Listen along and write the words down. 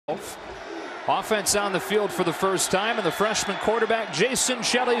Offense on the field for the first time, and the freshman quarterback Jason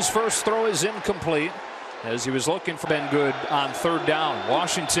Shelley's first throw is incomplete as he was looking for been good on third down.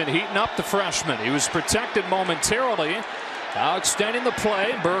 Washington heating up the freshman. He was protected momentarily. Now extending the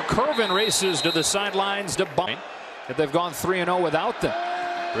play. Burr Curvin races to the sidelines to bunt. If they've gone 3-0 without them.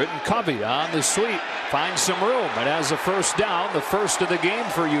 Britton Covey on the sweep. Finds some room and has a first down. The first of the game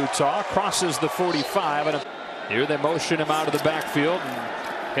for Utah. Crosses the 45. And here they motion him out of the backfield and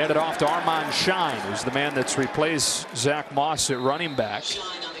hand it off to Armand Shine, who's the man that's replaced Zach Moss at running back.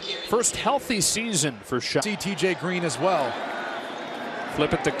 First healthy season for Shine. See TJ Green as well.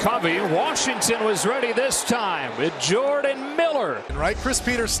 Flip it to Covey. Washington was ready this time with Jordan Miller. Right, Chris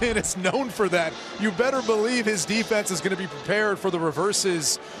Peterson is known for that. You better believe his defense is going to be prepared for the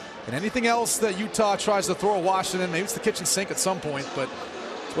reverses and anything else that Utah tries to throw at Washington. Maybe it's the kitchen sink at some point, but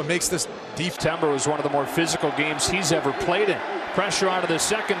it's what makes this deep. September was one of the more physical games he's ever played in. Pressure out of the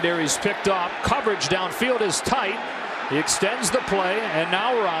secondary is picked up. Coverage downfield is tight. He extends the play and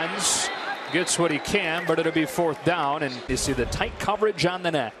now runs. Gets what he can, but it'll be fourth down, and you see the tight coverage on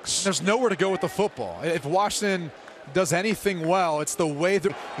the necks. There's nowhere to go with the football. If Washington does anything well, it's the way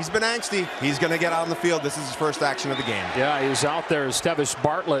that he's been angsty. He's going to get out on the field. This is his first action of the game. Yeah, he's out there. Stevis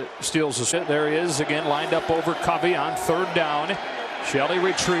Bartlett steals the. There he is again, lined up over Covey on third down. Shelley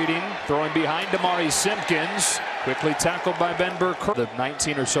retreating, throwing behind Damari Simpkins. Quickly tackled by Ben Burr. The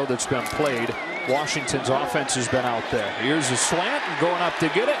 19 or so that's been played. Washington's offense has been out there. Here's a slant and going up to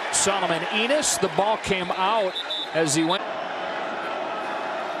get it. Solomon Enos. The ball came out as he went.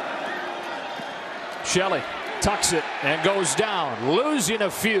 Shelley tucks it and goes down. Losing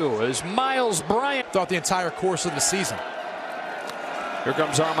a few as Miles Bryant. Throughout the entire course of the season. Here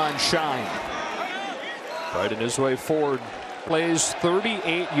comes Armand Shine. Fighting his way forward. Plays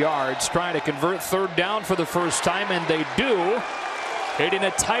 38 yards, trying to convert third down for the first time, and they do. Hitting a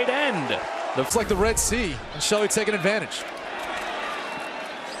tight end. Looks like the Red Sea, and Shelley taking advantage.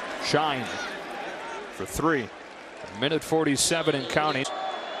 Shine for 3. A minute 47 and counting.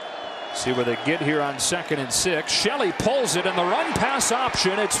 See where they get here on 2nd and 6. Shelley pulls it in the run pass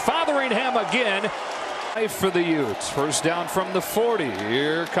option. It's Fotheringham again. For the Utes. First down from the 40.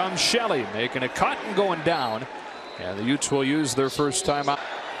 Here comes Shelley making a cut and going down. And the Utes will use their first timeout.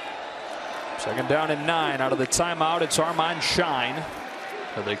 2nd down and 9 out of the timeout. It's Armand Shine.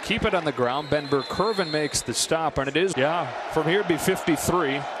 So they keep it on the ground. Ben Burr Curvin makes the stop, and it is, from here it'd be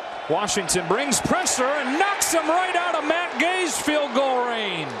 53. Washington brings pressure and knocks him right out of Matt Gay's field goal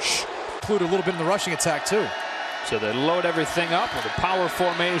range. Include a little bit in the rushing attack too. So they load everything up with a power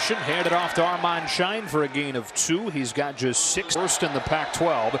formation. Hand it off to Armand Shine for a gain of 2. He's got just 6. First in the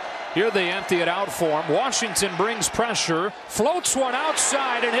Pac-12. Here they empty it out for him. Washington brings pressure, floats one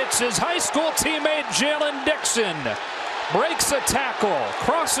outside and hits his high school teammate Jalen Dixon. Breaks a tackle,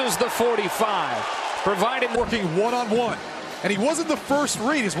 crosses the 45, providing working one-on-one. And he wasn't the first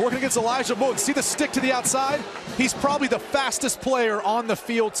read. He's working against Elijah Moten. See the stick to the outside? He's probably the fastest player on the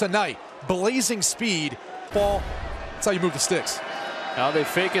field tonight. Blazing speed. Ball. That's how you move the sticks. Now they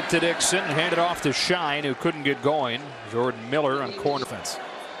fake it to Dixon, hand it off to Shine, who couldn't get going. Jordan Miller on corner fence.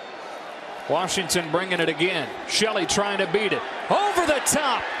 Washington bringing it again. Shelley trying to beat it. Over the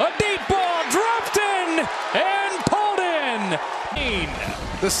top. A deep ball dropped in and pulled in.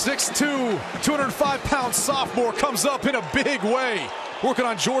 The 6'2", 205-pound sophomore comes up in a big way. Working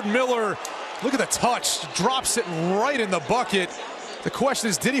on Jordan Miller. Look at the touch. Drops it right in the bucket. The question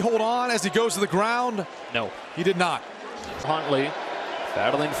is, did he hold on as he goes to the ground? No. He did not. Huntley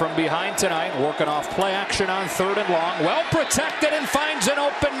battling from behind tonight, working off play action on 3rd and long. Well protected and finds an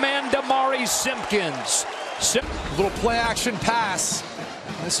open man, Damari Simpkins. Little play action pass.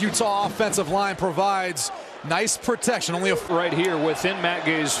 This Utah offensive line provides nice protection. Only right here within Matt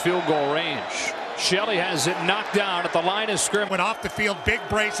Gay's field goal range. Shelley has it knocked down at the line of scrimmage. Went off the field, big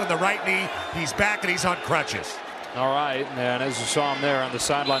brace on the right knee. He's back and he's on crutches. All right, and as you saw him there on the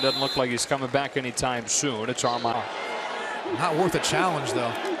sideline, doesn't look like he's coming back anytime soon. It's Armand. Not worth a challenge,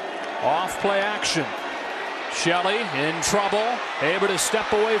 though. Off play action. Shelley in trouble, able to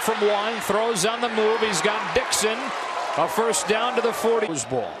step away from one, throws on the move. He's got Dixon. A first down to the 40.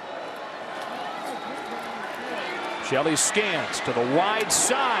 Ball. Shelley scans to the wide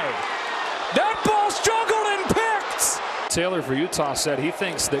side. That ball's juggled and picked. Taylor for Utah said he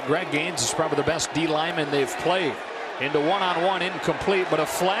thinks that Greg Gaines is probably the best D lineman they've played. Into one-on-one, incomplete, but a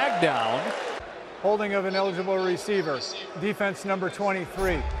flag down. Holding of an eligible receiver. Defense number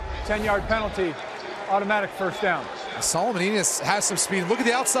 23. 10-yard penalty. Automatic first down. Solomon Enos has some speed. Look at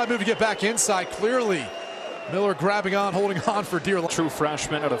the outside move to get back inside. Clearly, Miller grabbing on, holding on for dear life. True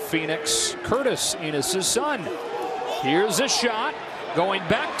freshman out of Phoenix, Curtis Enos' son. Here's a shot. Going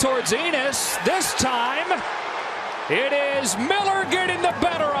back towards Enos. This time, it is Miller getting the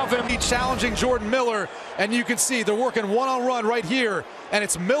better of him. Challenging Jordan Miller, and you can see they're working one-on-one right here, and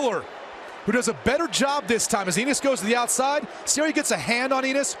it's Miller who does a better job this time as Enos goes to the outside. See how he gets a hand on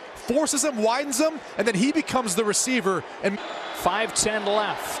Enos, forces him, widens him, and then he becomes the receiver. And 5:10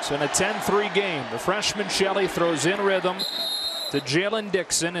 left in a 10-3 game. The freshman Shelley throws in rhythm to Jalen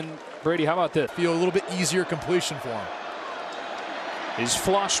Dixon, and Brady, how about this? feel a little bit easier completion for him. He's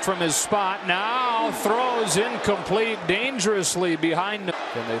flushed from his spot. Now throws incomplete, dangerously behind him.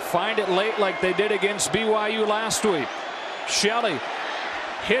 Can they find it late like they did against BYU last week? Shelley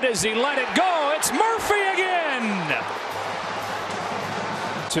hit as he let it go. It's Murphy again.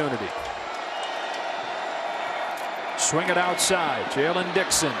 Opportunity. Swing it outside. Jalen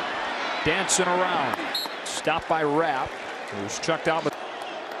Dixon dancing around. Stopped by Rapp, who's chucked out.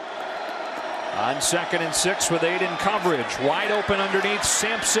 On 2nd and 6 with 8 in coverage. Wide open underneath.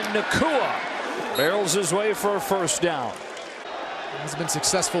 Samson Nakua barrels his way for a first down. He's been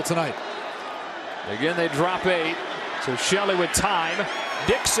successful tonight. Again, they drop 8. So Shelley with time.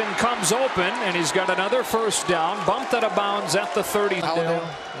 Dixon comes open, and he's got another first down. Bumped out of bounds at the 30. Yeah.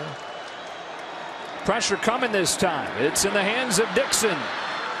 Pressure coming this time. It's in the hands of Dixon.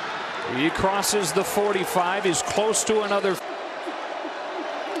 He crosses the 45. He's close to another.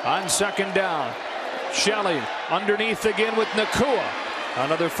 On 2nd down, Shelley underneath again with Nakua.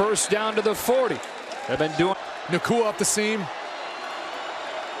 Another first down to the 40. They've been doing. Nakua up the seam.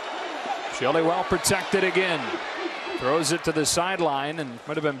 Shelley well protected again. Throws it to the sideline and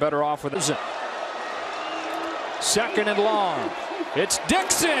might have been better off with it. 2nd and long. It's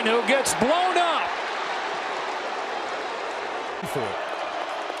Dixon who gets blown up.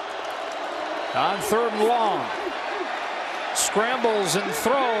 On 3rd and long. Scrambles and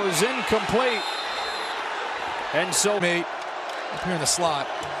throws incomplete. And so Mate, up here in the slot.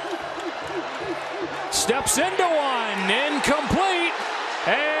 steps into one. Incomplete.